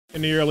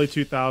In the early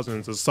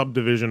 2000s, a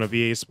subdivision of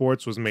EA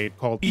Sports was made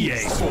called EA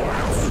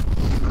Sports.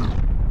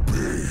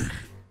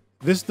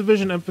 This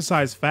division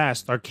emphasized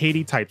fast,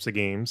 arcadey types of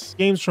games.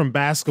 Games from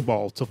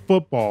basketball to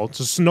football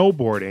to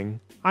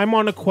snowboarding. I'm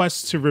on a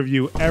quest to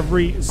review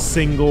every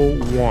single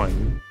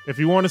one. If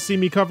you want to see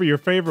me cover your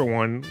favorite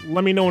one,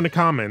 let me know in the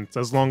comments,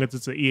 as long as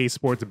it's an EA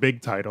Sports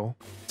big title.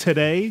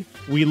 Today,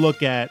 we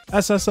look at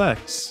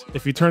SSX.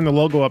 If you turn the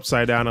logo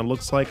upside down, it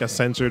looks like a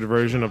censored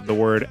version of the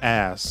word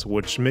ass,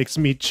 which makes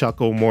me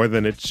chuckle more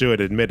than it should,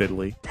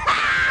 admittedly.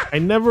 I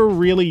never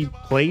really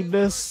played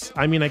this.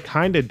 I mean, I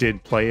kinda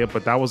did play it,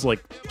 but that was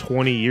like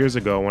 20 years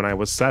ago when I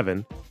was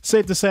 7.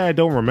 Safe to say I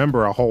don't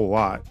remember a whole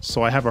lot,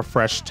 so I have a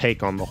fresh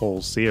take on the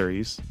whole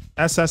series.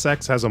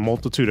 SSX has a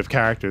multitude of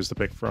characters to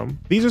pick from.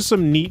 These are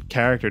some neat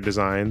character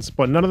designs,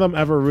 but none of them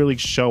ever really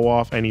show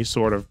off any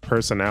sort of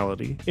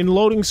personality. In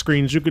loading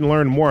screens, you can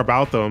learn more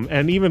about them,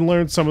 and even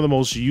learn some of the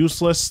most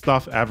useless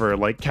stuff ever,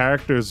 like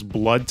characters'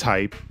 blood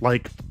type.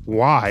 Like,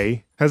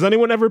 why? Has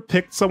anyone ever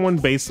picked someone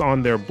based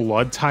on their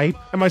blood type?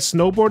 Am I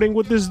snowboarding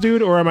with this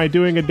dude, or am I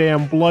doing a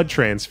damn blood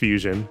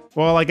transfusion?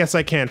 Well, I guess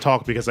I can't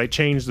talk because I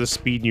changed the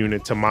speed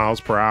unit to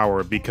miles per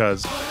hour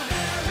because...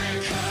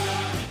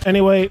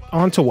 Anyway,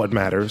 on to what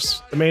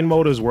matters. The main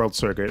mode is World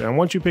Circuit, and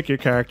once you pick your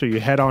character, you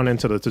head on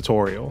into the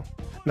tutorial.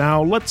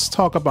 Now, let's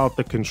talk about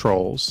the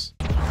controls.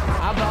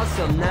 How about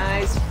some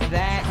nice,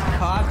 fat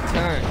cock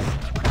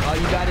turns? All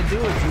you gotta do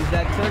is use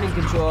that turning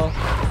control.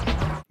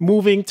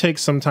 Moving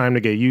takes some time to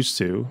get used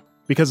to,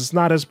 because it's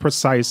not as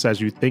precise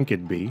as you think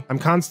it'd be. I'm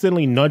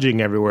constantly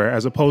nudging everywhere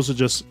as opposed to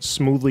just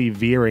smoothly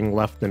veering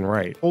left and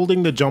right.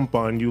 Holding the jump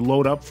button, you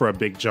load up for a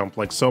big jump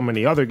like so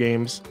many other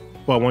games,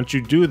 but once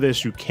you do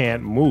this, you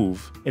can't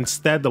move.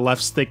 Instead, the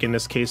left stick in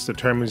this case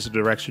determines the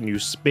direction you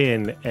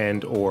spin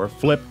and or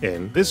flip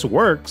in. This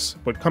works,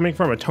 but coming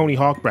from a Tony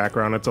Hawk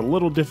background, it's a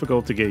little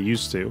difficult to get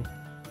used to.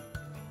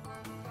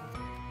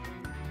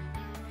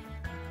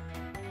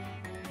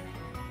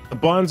 The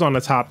buttons on the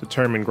top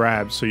determine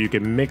grabs, so you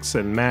can mix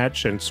and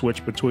match and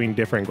switch between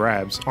different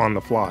grabs on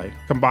the fly.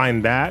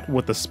 Combine that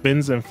with the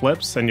spins and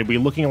flips, and you'll be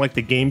looking like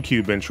the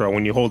GameCube intro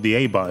when you hold the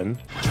A button.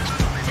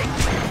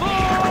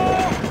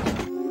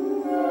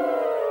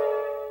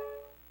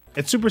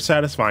 It's super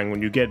satisfying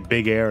when you get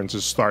big air and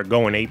just start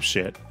going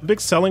apeshit. The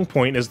big selling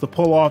point is to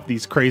pull off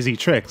these crazy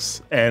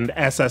tricks, and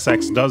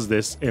SSX does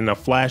this in a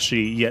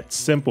flashy yet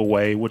simple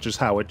way, which is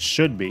how it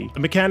should be.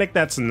 The mechanic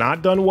that's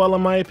not done well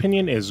in my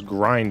opinion is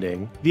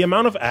grinding. The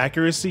amount of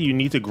accuracy you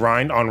need to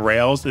grind on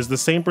rails is the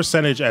same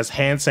percentage as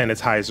hand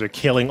sanitizer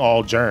killing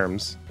all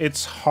germs.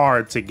 It's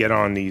hard to get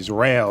on these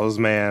rails,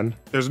 man.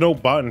 There's no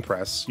button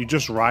press, you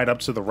just ride up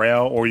to the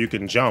rail or you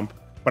can jump.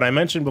 But I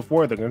mentioned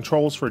before, the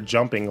controls for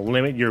jumping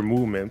limit your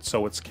movement,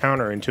 so it's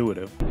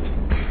counterintuitive.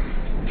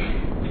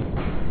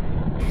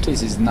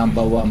 This is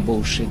 #1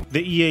 bullshit.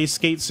 The EA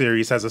Skate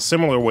series has a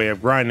similar way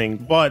of grinding,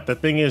 but the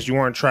thing is you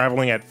aren't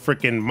traveling at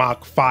frickin'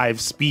 Mach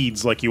 5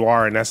 speeds like you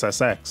are in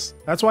SSX.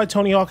 That's why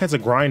Tony Hawk has a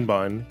grind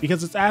button,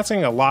 because it's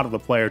asking a lot of the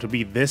player to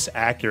be this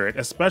accurate,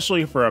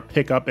 especially for a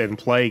pick up and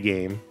play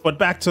game. But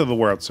back to the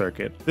World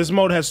Circuit. This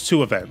mode has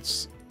 2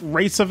 events.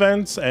 Race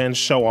events and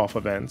show-off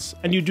events,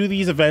 and you do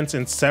these events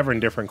in 7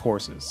 different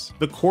courses.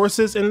 The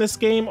courses in this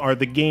game are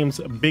the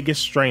game's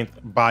biggest strength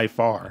by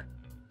far.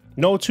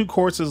 No 2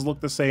 courses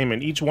look the same,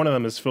 and each one of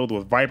them is filled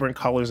with vibrant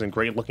colors and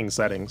great looking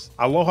settings.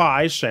 Aloha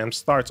Ice Jam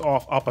starts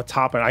off up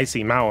atop an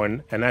icy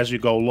mountain, and as you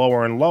go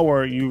lower and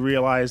lower, you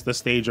realize the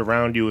stage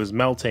around you is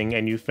melting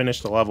and you finish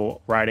the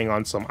level riding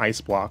on some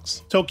ice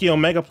blocks. Tokyo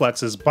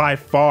Megaplex is by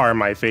far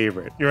my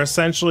favorite. You're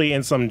essentially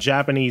in some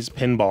Japanese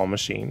pinball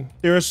machine.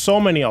 There are so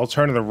many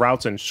alternative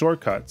routes and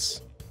shortcuts.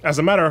 As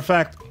a matter of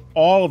fact,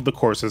 all of the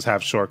courses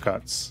have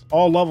shortcuts.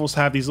 All levels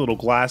have these little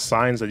glass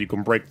signs that you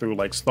can break through,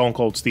 like Stone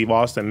Cold Steve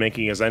Austin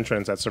making his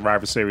entrance at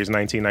Survivor Series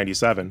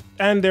 1997.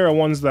 And there are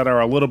ones that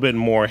are a little bit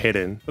more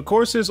hidden. The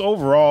courses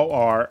overall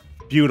are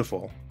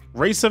beautiful.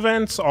 Race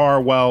events are,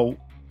 well,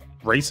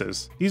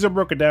 races. These are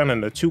broken down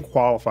into 2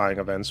 qualifying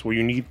events where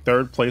you need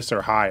 3rd place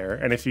or higher,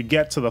 and if you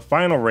get to the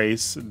final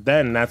race,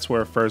 then that's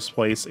where 1st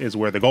place is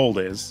where the gold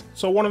is.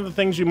 So one of the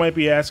things you might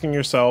be asking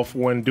yourself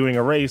when doing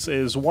a race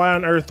is, why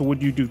on earth would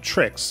you do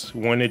tricks?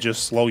 Wouldn't it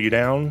just slow you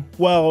down?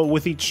 Well,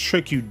 with each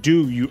trick you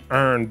do, you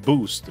earn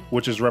boost,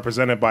 which is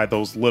represented by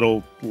those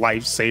little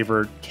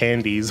lifesaver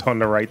candies on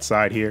the right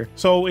side here.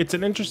 So it's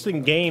an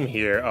interesting game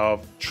here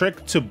of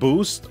trick to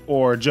boost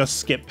or just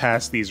skip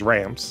past these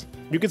ramps.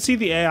 You can see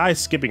the AI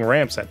skipping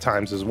ramps at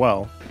times as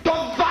well.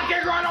 Don't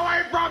fucking run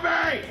away from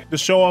me! The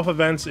show-off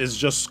events is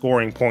just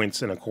scoring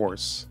points in a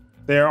course.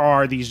 There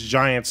are these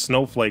giant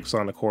snowflakes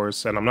on the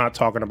course, and I'm not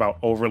talking about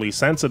overly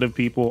sensitive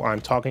people, I'm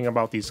talking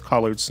about these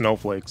colored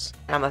snowflakes.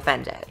 I'm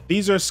offended.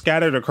 These are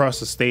scattered across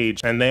the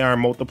stage, and they are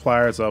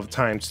multipliers of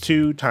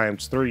 ×2,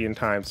 ×3, and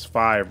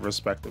 ×5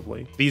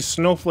 respectively. These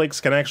snowflakes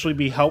can actually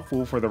be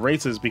helpful for the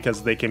races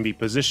because they can be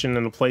positioned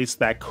in a place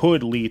that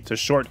could lead to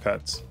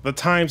shortcuts. The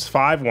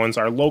 ×5 ones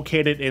are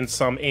located in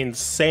some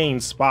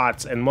insane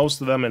spots, and most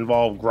of them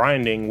involve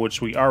grinding,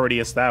 which we already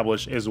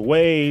established is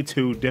way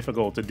too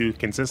difficult to do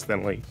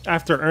consistently.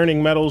 After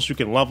earning medals, you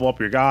can level up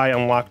your guy,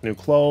 unlock new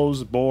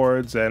clothes,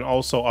 boards, and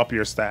also up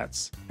your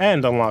stats,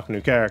 and unlock new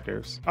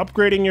characters.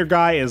 Upgrading your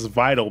guy is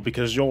vital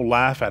because you'll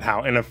laugh at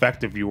how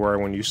ineffective you were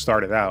when you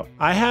started out.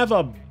 I have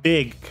a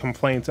big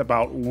complaint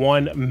about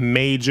one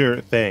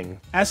major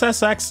thing.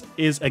 SSX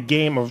is a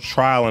game of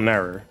trial and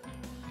error.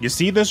 You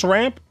see this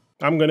ramp?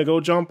 I'm gonna go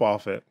jump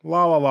off it.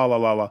 La la la la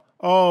la la.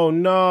 Oh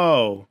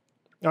no!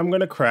 I'm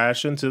gonna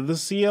crash into the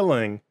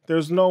ceiling.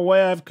 There's no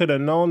way I could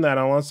have known that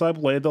unless I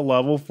played the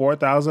level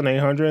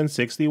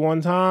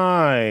 4,861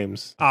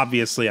 times.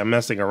 Obviously, I'm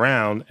messing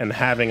around, and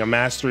having a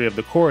mastery of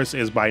the course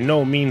is by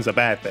no means a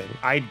bad thing.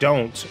 I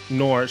don't,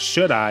 nor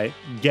should I,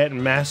 get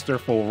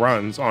masterful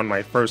runs on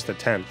my first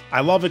attempt.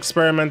 I love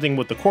experimenting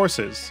with the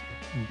courses,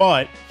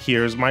 but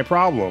here's my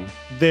problem.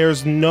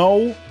 There's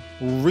no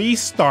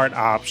restart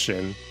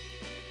option.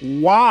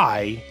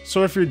 Why?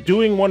 So if you're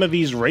doing one of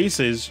these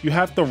races, you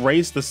have to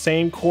race the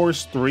same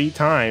course 3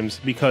 times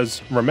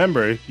because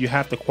remember, you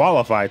have to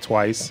qualify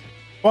twice.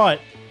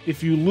 But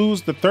if you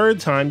lose the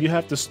 3rd time, you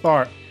have to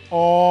start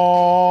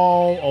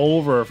all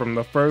over from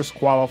the first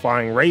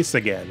qualifying race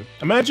again.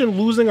 Imagine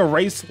losing a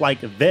race like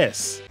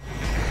this.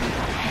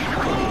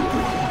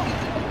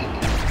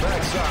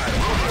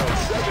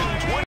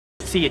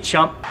 See you,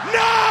 chump.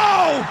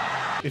 No!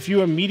 If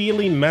you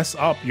immediately mess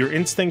up, your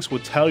instincts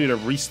would tell you to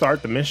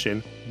restart the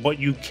mission, but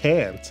you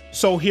can't.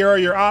 So here are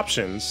your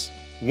options.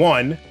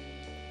 1,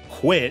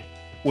 quit,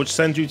 which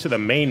sends you to the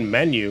main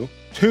menu.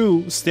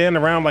 2, stand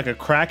around like a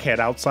crackhead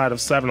outside of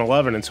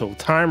 7-Eleven until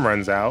time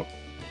runs out.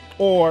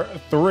 Or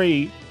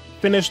 3,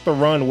 finish the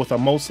run with a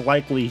most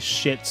likely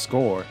shit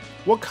score.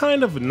 What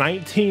kind of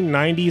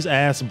 1990s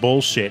ass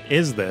bullshit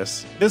is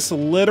this? This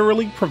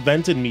literally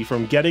prevented me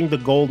from getting the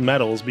gold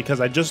medals because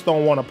I just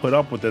don't want to put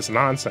up with this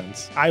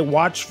nonsense. I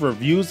watched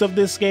reviews of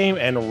this game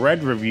and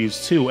read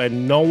reviews too,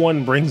 and no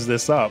one brings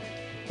this up.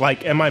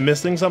 Like, am I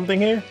missing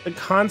something here? The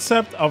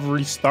concept of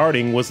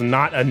restarting was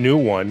not a new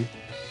one.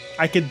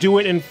 I could do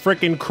it in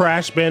frickin'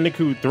 Crash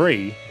Bandicoot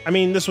 3. I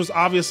mean, this was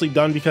obviously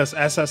done because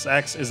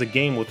SSX is a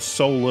game with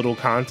so little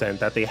content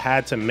that they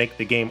had to make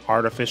the game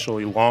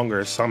artificially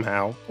longer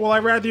somehow. Well,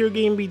 I'd rather your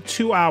game be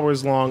 2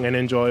 hours long and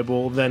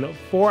enjoyable than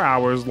 4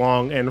 hours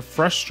long and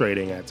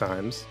frustrating at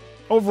times.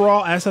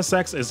 Overall,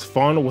 SSX is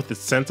fun with its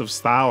sense of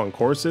style and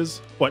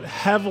courses, but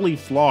heavily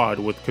flawed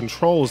with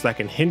controls that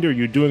can hinder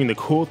you doing the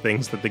cool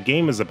things that the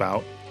game is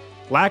about,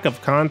 lack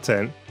of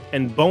content,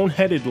 and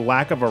boneheaded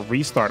lack of a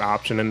restart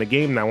option in the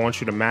game that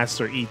wants you to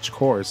master each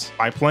course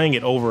by playing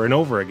it over and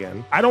over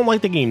again. I don't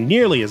like the game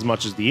nearly as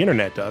much as the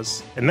internet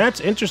does, and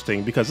that's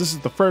interesting because this is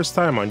the first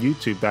time on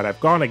YouTube that I've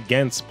gone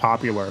against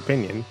popular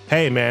opinion.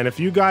 Hey man, if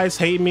you guys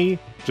hate me,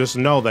 just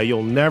know that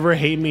you'll never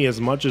hate me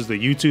as much as the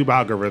YouTube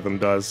algorithm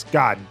does.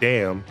 God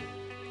damn.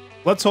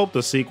 Let's hope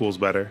the sequel's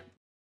better.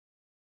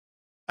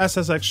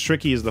 SSX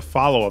Tricky is the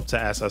follow-up to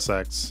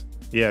SSX.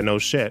 Yeah, no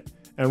shit.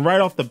 And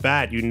right off the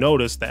bat, you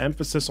notice the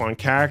emphasis on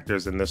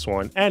characters in this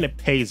one, and it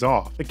pays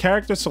off. The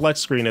character select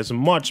screen is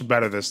much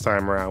better this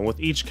time around, with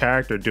each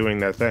character doing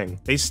their thing.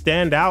 They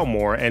stand out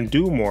more and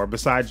do more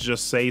besides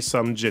just say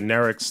some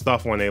generic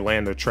stuff when they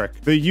land a trick.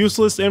 The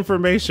useless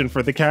information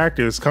for the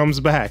characters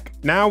comes back.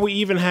 Now we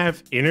even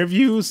have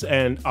interviews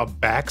and a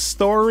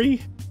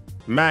backstory?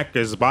 Mac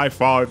is by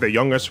far the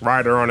youngest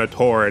rider on a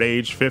tour at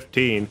age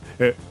 15.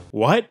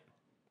 What?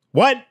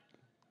 What?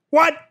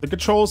 What? The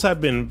controls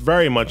have been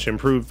very much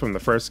improved from the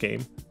first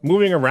game.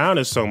 Moving around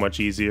is so much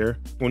easier.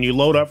 When you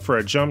load up for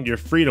a jump, you're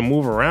free to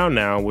move around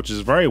now, which is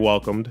very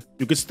welcomed.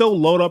 You can still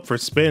load up for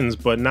spins,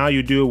 but now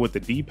you do it with the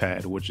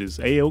D-pad, which is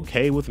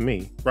a-okay with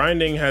me.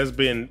 Grinding has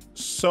been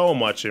so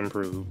much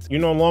improved. You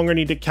no longer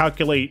need to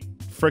calculate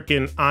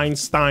frickin'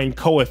 Einstein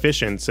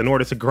coefficients in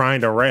order to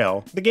grind a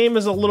rail. The game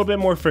is a little bit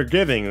more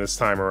forgiving this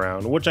time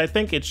around, which I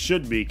think it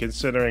should be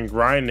considering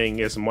grinding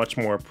is much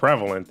more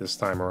prevalent this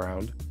time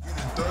around.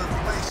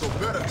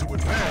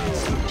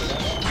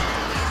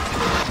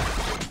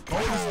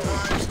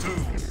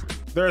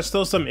 There are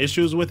still some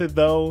issues with it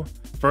though.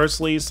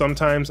 Firstly,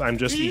 sometimes I'm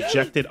just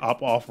ejected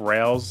up off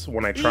rails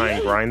when I try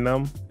and grind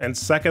them. And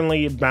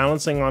secondly,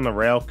 balancing on the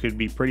rail could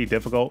be pretty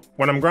difficult.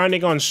 When I'm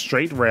grinding on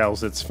straight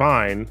rails, it's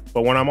fine,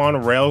 but when I'm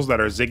on rails that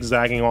are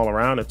zigzagging all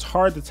around, it's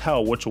hard to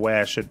tell which way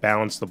I should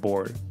balance the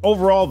board.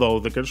 Overall though,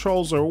 the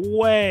controls are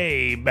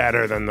way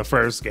better than the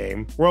first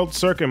game. World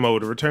Circuit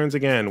Mode returns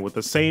again with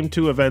the same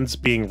 2 events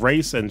being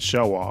race and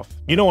show off.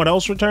 You know what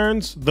else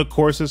returns? The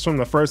courses from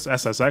the first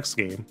SSX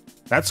game.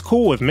 That's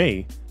cool with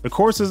me. The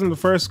courses in the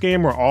first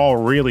game were all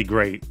really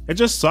great. It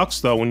just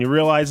sucks though when you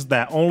realize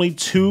that only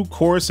 2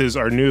 courses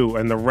are new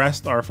and the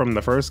rest are from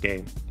the first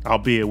game,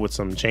 albeit with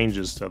some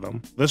changes to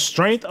them. The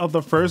strength of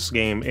the first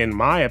game, in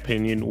my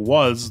opinion,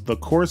 was the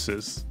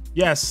courses.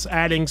 Yes,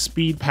 adding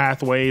speed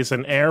pathways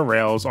and air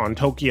rails on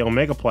Tokyo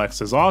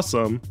Megaplex is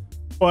awesome,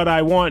 but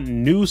I want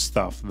new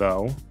stuff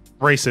though.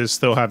 Races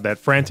still have that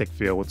frantic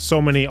feel with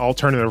so many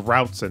alternative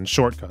routes and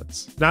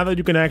shortcuts. Now that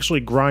you can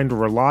actually grind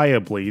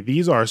reliably,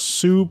 these are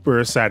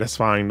super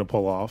satisfying to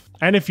pull off.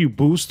 And if you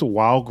boost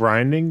while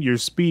grinding, your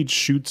speed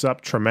shoots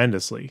up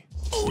tremendously.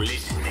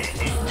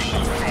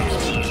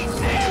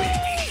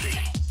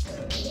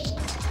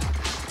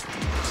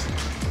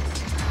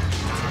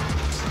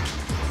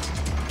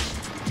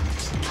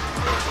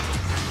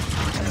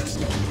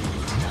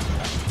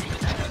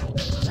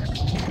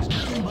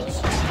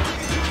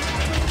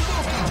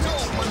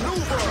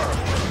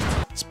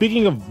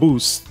 Speaking of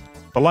boosts,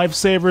 the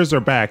lifesavers are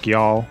back,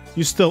 y'all.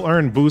 You still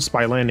earn boosts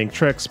by landing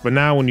tricks, but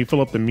now when you fill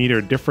up the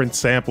meter, different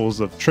samples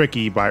of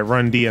Tricky by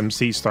Run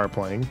DMC start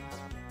playing.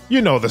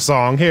 You know the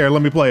song. Here,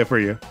 let me play it for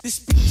you.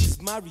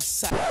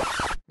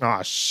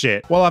 Aw,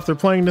 shit. Well, after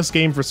playing this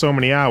game for so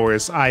many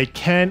hours, I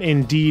can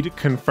indeed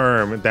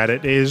confirm that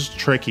it is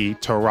tricky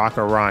to rock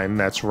a rhyme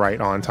that's right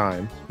on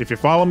time. If you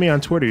follow me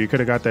on Twitter, you could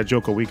have got that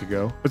joke a week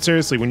ago. But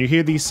seriously, when you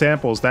hear these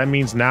samples, that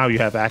means now you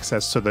have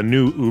access to the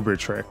new Uber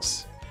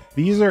tricks.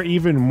 These are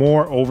even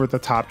more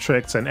over-the-top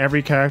tricks, and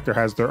every character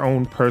has their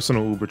own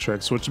personal Uber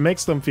tricks, which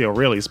makes them feel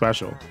really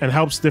special, and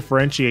helps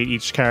differentiate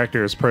each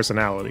character's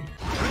personality.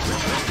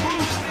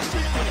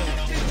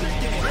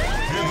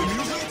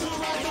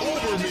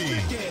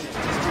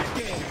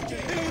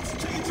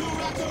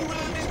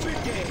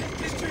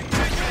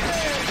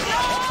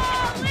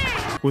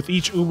 With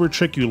each Uber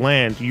trick you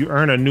land, you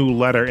earn a new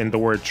letter in the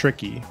word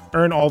tricky.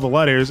 Earn all the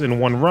letters in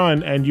one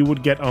run and you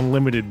would get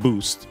unlimited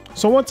boost.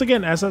 So once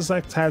again,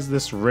 SSX has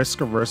this risk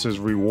versus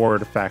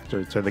reward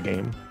factor to the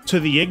game. To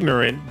the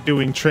ignorant,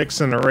 doing tricks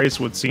in a race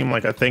would seem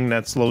like a thing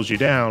that slows you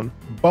down,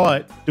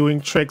 but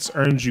doing tricks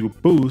earns you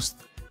boost,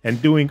 and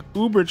doing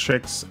Uber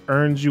tricks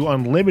earns you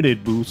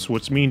unlimited boosts,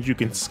 which means you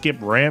can skip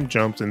ramp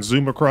jumps and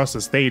zoom across the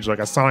stage like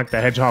a Sonic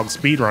the Hedgehog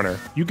speedrunner.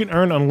 You can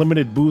earn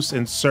unlimited boosts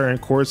in certain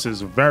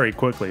courses very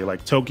quickly,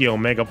 like Tokyo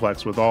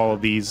Megaplex with all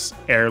of these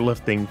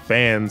airlifting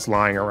fans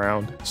lying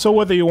around. So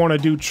whether you want to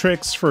do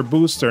tricks for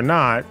boosts or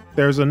not,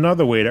 there's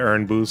another way to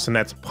earn boosts, and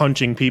that's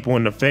punching people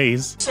in the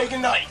face. Say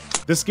goodnight.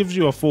 This gives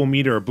you a full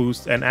meter of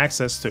boost and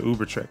access to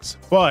Uber tricks.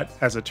 But,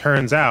 as it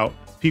turns out,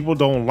 people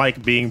don't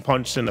like being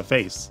punched in the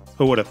face.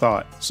 Who would have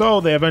thought? So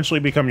they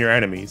eventually become your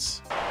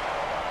enemies.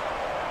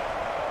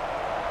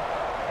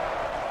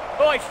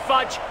 Oi,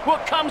 fudge!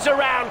 What comes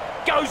around,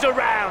 goes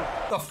around!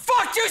 The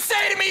fuck you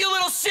say to me, you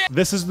little shit?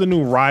 This is the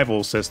new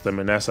rival system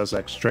in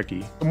SSX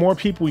Tricky. The more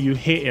people you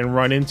hit and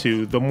run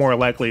into, the more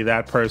likely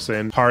that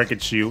person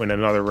targets you in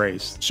another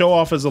race. Show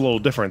off is a little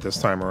different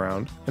this time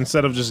around.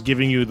 Instead of just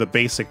giving you the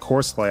basic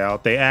course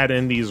layout, they add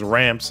in these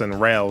ramps and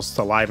rails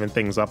to liven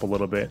things up a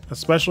little bit,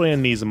 especially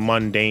in these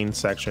mundane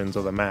sections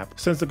of the map.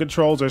 Since the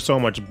controls are so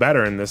much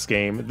better in this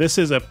game, this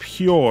is a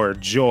pure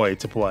joy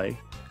to play.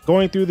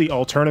 Going through the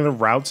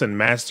alternative routes and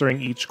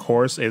mastering each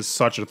course is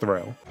such a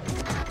thrill.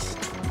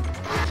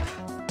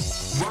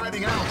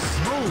 Riding out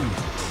smooth.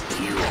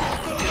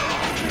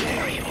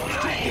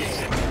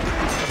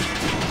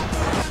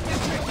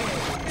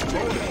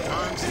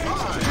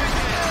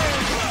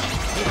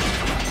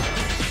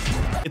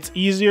 It's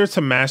easier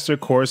to master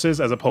courses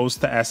as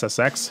opposed to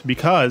SSX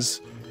because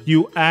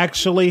you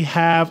actually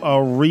have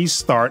a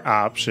restart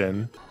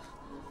option.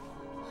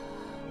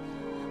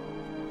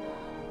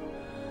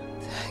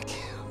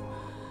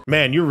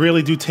 Man, you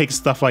really do take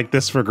stuff like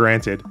this for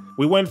granted.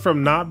 We went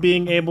from not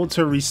being able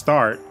to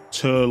restart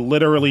to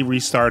literally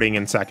restarting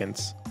in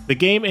seconds. The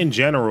game in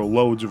general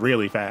loads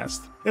really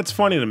fast. It's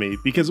funny to me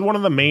because one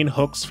of the main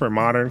hooks for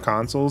modern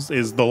consoles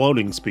is the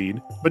loading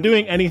speed, but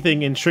doing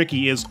anything in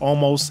Tricky is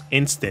almost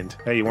instant.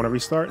 Hey, you want to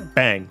restart?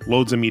 Bang,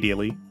 loads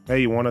immediately.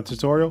 Hey, you want a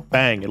tutorial?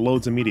 Bang, it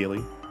loads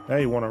immediately.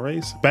 Hey, you want to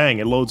race? Bang,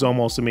 it loads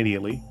almost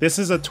immediately. This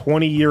is a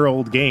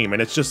 20-year-old game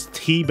and it's just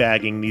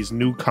teabagging these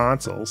new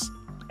consoles.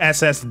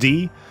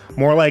 SSD?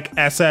 More like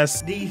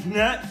SSD's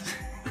nuts.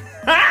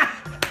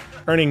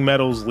 Earning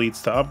medals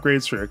leads to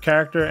upgrades for your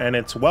character, and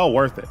it's well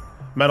worth it.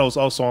 Medals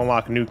also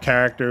unlock new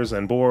characters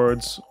and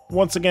boards.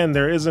 Once again,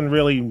 there isn't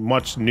really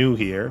much new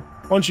here.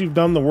 Once you've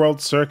done the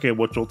world circuit,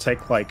 which will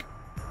take like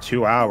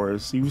 2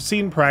 hours, you've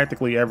seen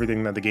practically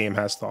everything that the game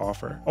has to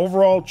offer.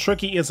 Overall,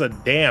 Tricky is a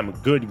damn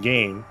good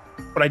game,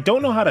 but I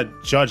don't know how to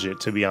judge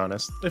it, to be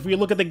honest. If we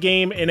look at the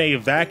game in a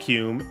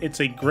vacuum, it's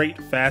a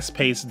great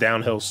fast-paced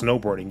downhill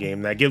snowboarding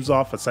game that gives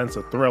off a sense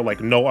of thrill like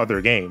no other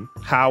game.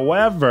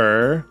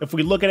 However, if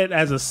we look at it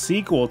as a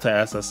sequel to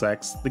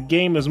SSX, the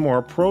game is more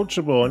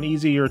approachable and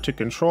easier to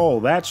control,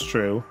 that's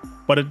true,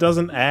 but it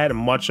doesn't add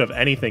much of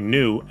anything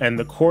new, and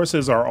the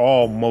courses are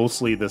all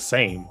mostly the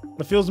same.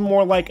 It feels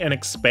more like an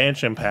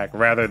expansion pack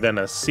rather than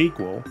a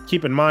sequel.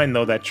 Keep in mind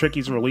though that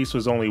Tricky's release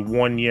was only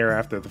 1 year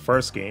after the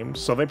first game,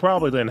 so they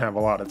probably didn't have a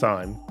lot of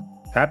time.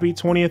 Happy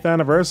 20th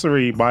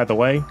anniversary, by the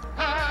way.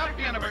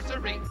 Happy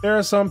anniversary. There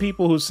are some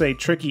people who say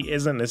Tricky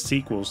isn't a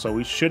sequel, so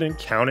we shouldn't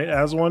count it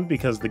as one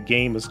because the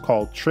game is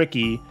called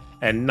Tricky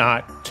and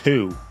not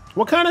 2.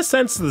 What kind of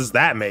sense does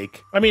that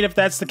make? I mean, if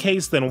that's the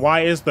case, then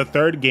why is the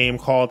third game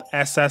called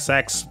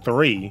SSX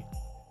 3?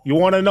 You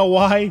want to know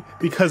why?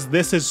 Because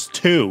this is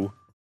 2.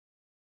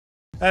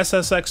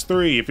 SSX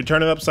 3, if you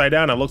turn it upside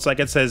down, it looks like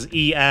it says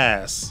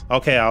E-ass.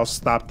 Okay, I'll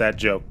stop that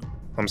joke.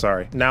 I'm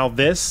sorry. Now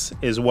this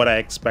is what I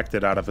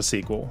expected out of a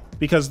sequel.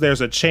 Because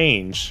there's a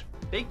change.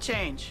 Big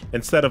change.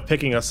 Instead of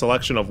picking a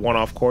selection of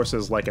one-off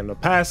courses like in the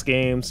past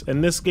games,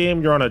 in this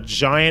game you're on a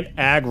giant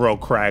aggro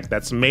crag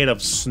that's made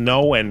of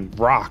snow and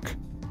rock,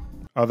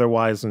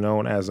 otherwise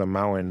known as a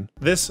mountain.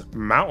 This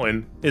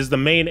mountain is the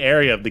main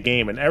area of the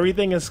game and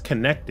everything is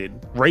connected.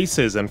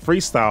 Races and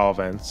freestyle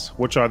events,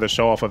 which are the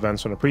show-off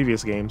events from the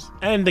previous games,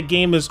 and the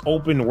game is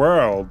open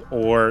world,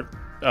 or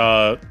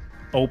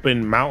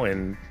open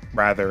mountain,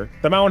 rather.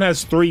 The mountain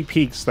has 3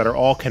 peaks that are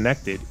all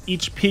connected.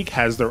 Each peak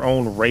has their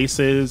own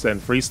races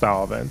and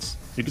freestyle events.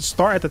 You can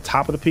start at the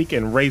top of the peak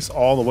and race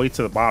all the way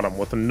to the bottom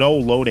with no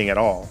loading at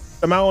all.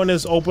 The mountain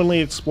is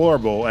openly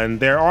explorable, and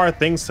there are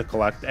things to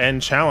collect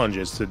and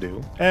challenges to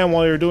do. And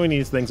while you're doing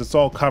these things, it's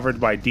all covered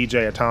by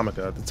DJ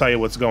Atomica to tell you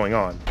what's going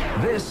on.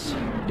 This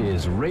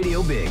is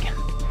Radio Big.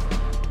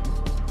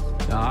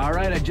 All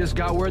right, I just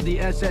got word the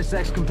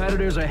SSX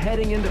competitors are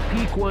heading into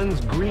Peak 1's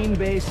Green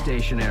Bay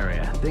Station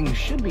area. Things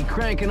should be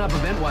cranking up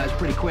event-wise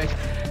pretty quick.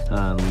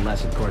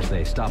 Unless, of course,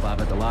 they stop off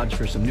at the lodge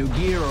for some new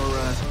gear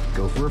or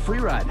go for a free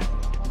ride.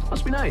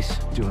 Must be nice,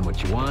 doing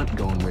what you want,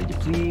 going where you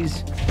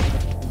please.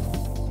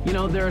 You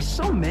know, there are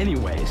so many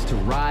ways to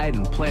ride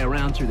and play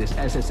around through this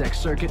SSX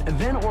circuit.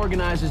 Event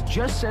organizers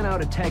just sent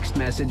out a text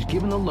message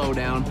giving the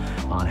lowdown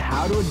on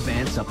how to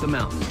advance up the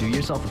mountain. Do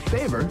yourself a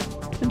favor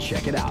and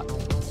check it out.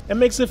 It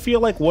makes it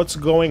feel like what's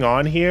going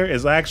on here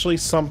is actually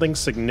something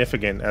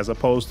significant as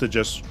opposed to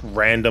just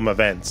random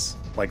events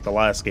like the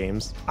last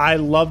games. I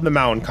love the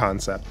mountain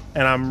concept,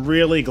 and I'm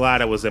really glad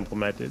it was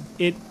implemented.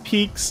 It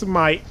piques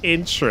my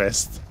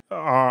interest.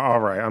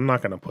 Alright, I'm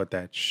not gonna put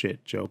that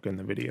shit joke in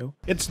the video.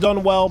 It's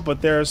done well,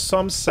 but there are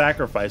some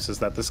sacrifices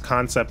that this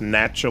concept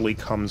naturally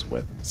comes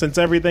with. Since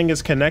everything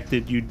is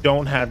connected, you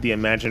don't have the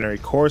imaginary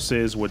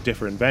courses with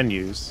different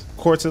venues.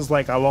 Courses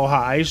like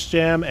Aloha Ice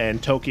Jam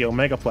and Tokyo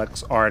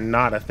Megaplex are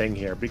not a thing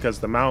here because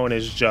the mountain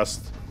is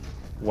just,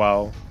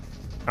 well,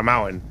 a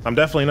mountain. I'm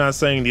definitely not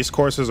saying these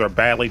courses are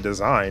badly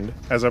designed.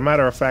 As a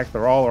matter of fact,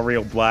 they're all a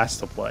real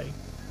blast to play.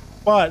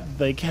 But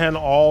they can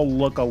all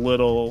look a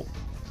little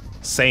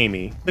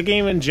samey. The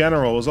game in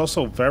general is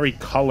also very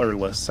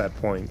colorless at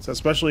points,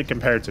 especially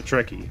compared to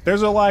Tricky.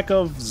 There's a lack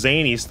of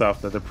zany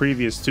stuff that the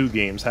previous 2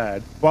 games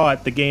had,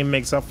 but the game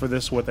makes up for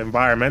this with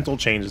environmental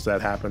changes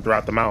that happen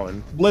throughout the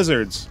mountain.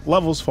 Blizzards,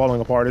 levels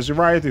falling apart as you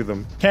ride through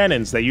them,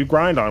 cannons that you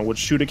grind on which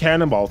shoot a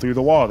cannonball through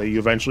the wall that you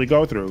eventually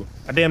go through,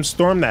 a damn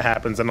storm that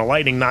happens and the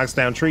lightning knocks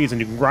down trees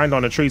and you can grind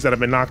on the trees that have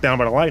been knocked down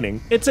by the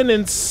lightning. It's an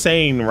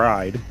insane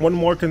ride. One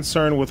more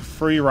concern with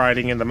free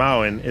riding in the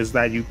mountain is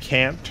that you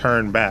can't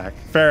turn back.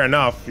 Fair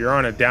enough, you're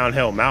on a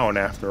downhill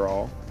mountain after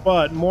all.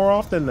 But more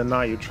often than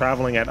not, you're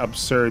traveling at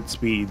absurd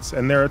speeds,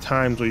 and there are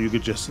times where you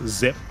could just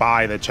zip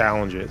by the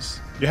challenges.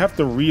 You have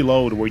to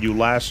reload where you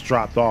last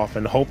dropped off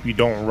and hope you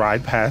don't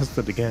ride past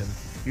it again.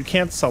 You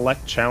can't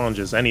select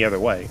challenges any other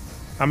way.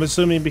 I'm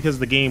assuming because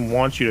the game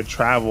wants you to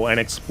travel and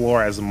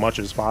explore as much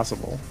as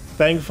possible.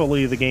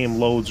 Thankfully, the game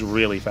loads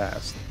really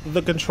fast.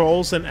 The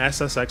controls in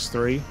SSX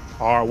 3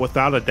 are,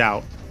 without a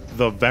doubt,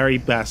 the very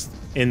best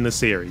in the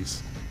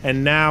series.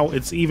 And now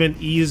it's even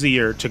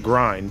easier to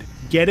grind.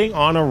 Getting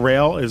on a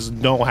rail is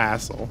no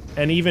hassle,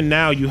 and even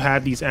now you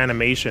have these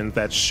animations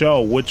that show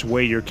which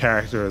way your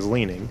character is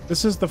leaning.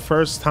 This is the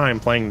first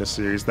time playing the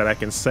series that I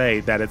can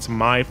say that it's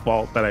my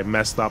fault that I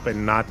messed up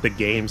and not the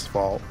game's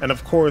fault. And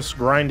of course,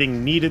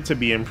 grinding needed to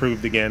be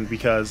improved again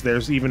because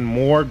there's even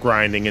more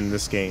grinding in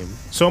this game.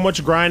 So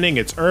much grinding,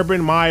 it's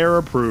Urban Meyer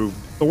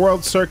approved. The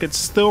world circuit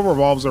still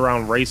revolves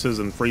around races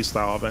and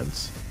freestyle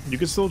events. You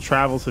can still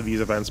travel to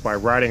these events by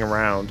riding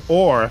around,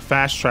 or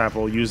fast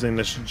travel using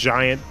this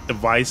giant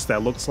device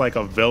that looks like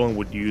a villain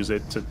would use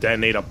it to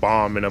detonate a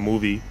bomb in a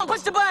movie.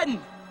 Push the button!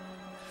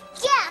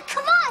 Yeah,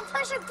 come on,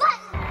 push your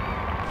button!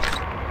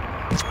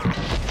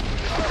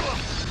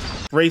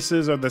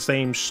 Races are the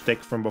same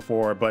shtick from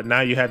before, but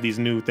now you have these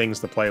new things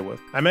to play with.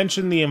 I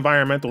mentioned the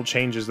environmental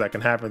changes that can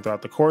happen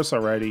throughout the course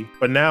already,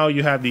 but now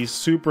you have these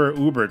super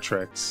Uber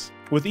tricks.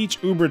 With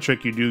each Uber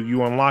trick you do,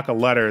 you unlock a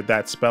letter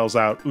that spells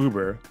out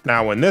Uber.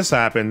 Now when this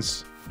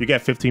happens, you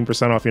get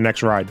 15% off your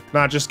next ride.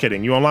 Nah, just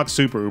kidding, you unlock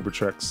super Uber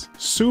tricks.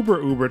 Super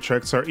Uber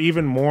tricks are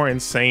even more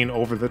insane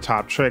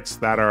over-the-top tricks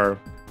that are,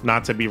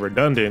 not to be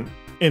redundant,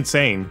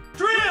 insane.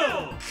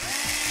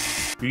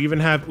 You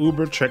even have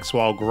Uber tricks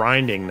while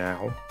grinding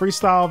now.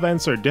 Freestyle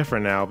events are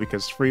different now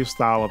because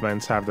freestyle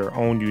events have their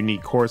own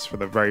unique course for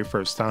the very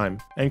first time.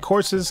 And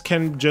courses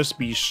can just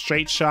be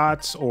straight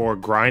shots or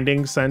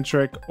grinding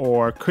centric,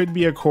 or could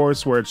be a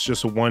course where it's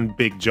just one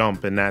big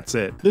jump and that's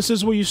it. This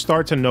is where you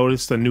start to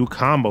notice the new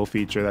combo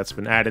feature that's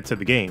been added to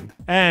the game,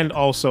 and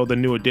also the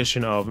new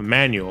addition of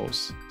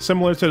manuals.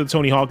 Similar to the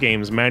Tony Hawk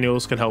games,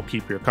 manuals can help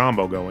keep your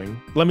combo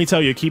going. Let me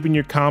tell you, keeping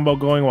your combo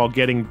going while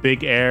getting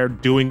big air,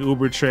 doing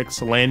Uber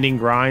tricks, landing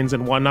grinds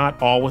and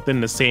whatnot all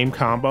within the same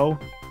combo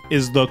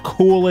is the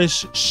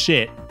coolest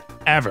shit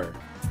ever.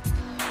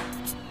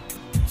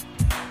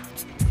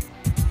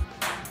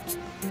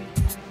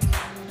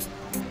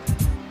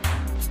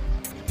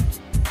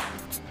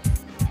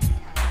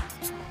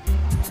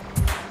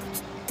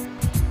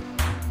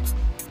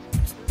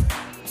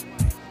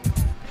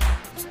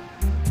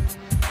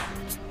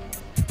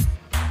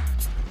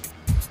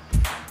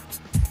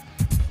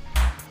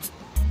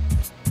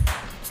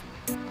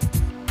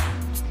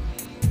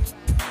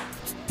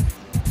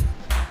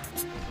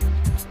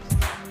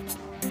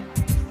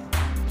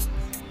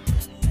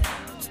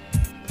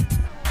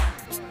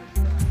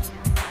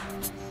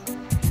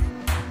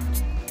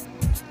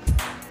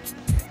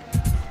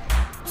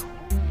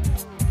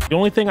 The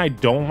only thing I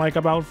don't like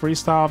about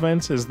freestyle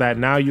events is that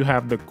now you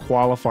have the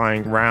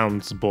qualifying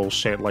rounds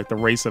bullshit like the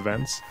race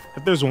events.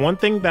 If there's one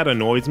thing that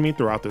annoys me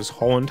throughout this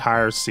whole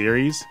entire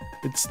series,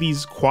 it's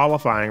these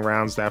qualifying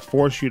rounds that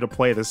force you to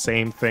play the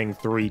same thing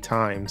 3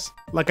 times.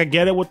 Like, I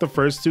get it with the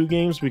first 2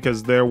 games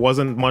because there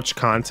wasn't much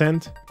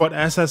content, but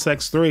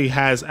SSX 3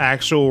 has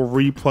actual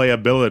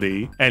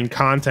replayability and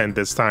content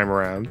this time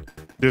around.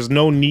 There's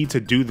no need to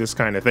do this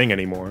kind of thing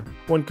anymore.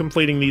 When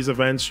completing these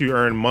events, you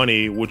earn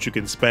money which you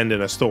can spend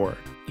in a store.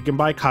 You can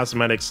buy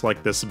cosmetics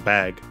like this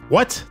bag.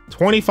 What?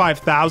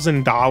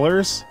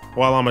 $25,000?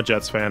 Well, I'm a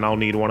Jets fan, I'll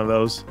need one of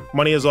those.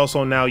 Money is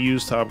also now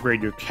used to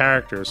upgrade your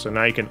character, so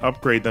now you can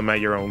upgrade them at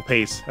your own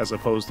pace, as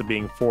opposed to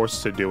being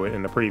forced to do it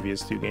in the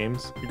previous 2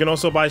 games. You can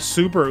also buy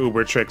Super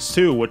Uber Tricks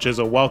too, which is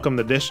a welcomed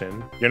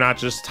addition. You're not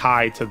just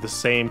tied to the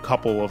same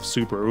couple of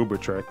Super Uber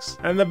Tricks.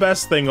 And the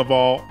best thing of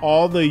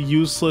all the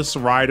useless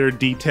rider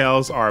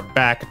details are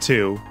back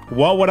too.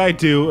 What would I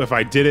do if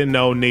I didn't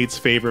know Nate's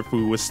favorite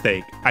food was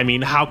steak? I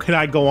mean, how could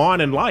I go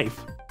on in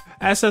life?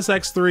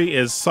 SSX 3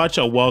 is such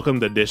a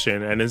welcomed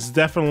addition and is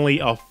definitely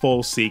a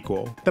full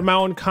sequel. The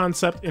mountain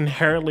concept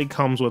inherently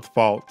comes with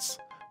faults,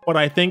 but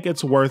I think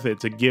it's worth it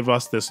to give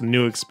us this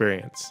new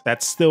experience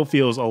that still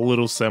feels a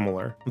little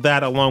similar.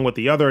 That, along with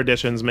the other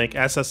additions, make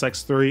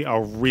SSX 3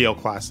 a real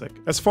classic.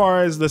 As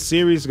far as the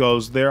series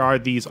goes, there are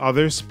these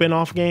other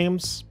spin-off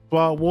games,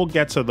 but we'll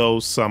get to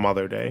those some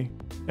other day.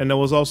 And there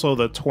was also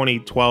the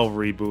 2012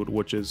 reboot,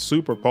 which is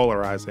super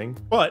polarizing.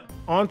 But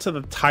onto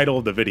the title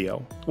of the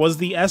video. Was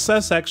the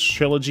SSX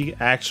Trilogy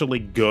actually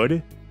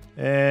good?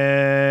 It's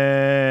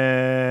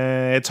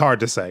hard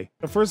to say.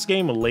 The first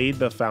game laid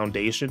the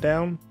foundation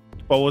down,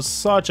 but was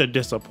such a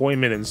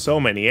disappointment in so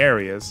many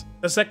areas.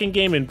 The second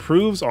game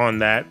improves on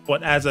that,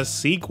 but as a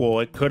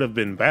sequel, it could have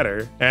been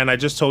better. And I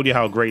just told you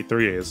how great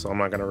 3 is, so I'm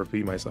not gonna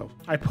repeat myself.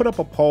 I put up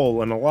a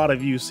poll and a lot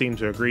of you seem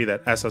to agree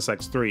that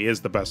SSX 3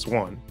 is the best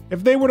one.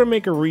 If they were to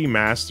make a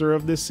remaster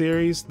of this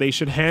series, they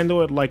should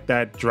handle it like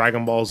that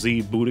Dragon Ball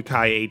Z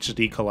Budokai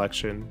HD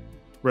collection,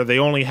 where they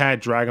only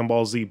had Dragon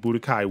Ball Z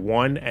Budokai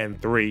 1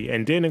 and 3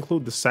 and didn't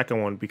include the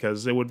second one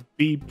because it would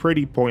be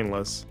pretty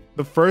pointless.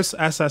 The first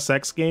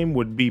SSX game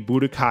would be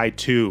Budokai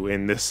 2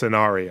 in this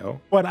scenario.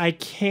 But I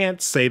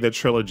can't say the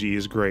trilogy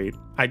is great.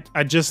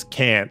 I just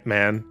can't,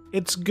 man.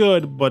 It's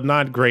good, but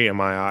not great in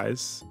my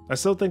eyes. I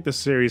still think the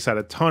series had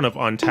a ton of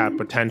untapped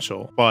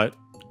potential, but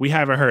we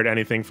haven't heard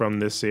anything from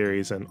this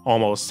series in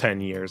almost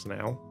 10 years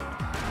now.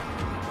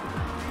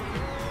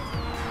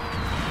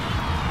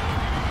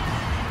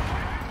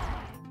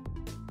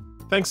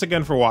 Thanks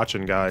again for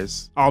watching,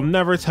 guys. I'll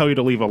never tell you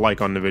to leave a like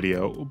on the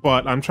video,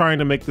 but I'm trying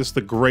to make this the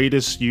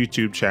greatest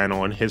YouTube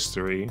channel in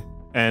history,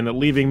 and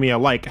leaving me a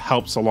like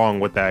helps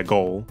along with that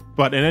goal.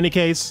 But in any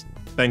case,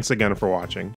 thanks again for watching.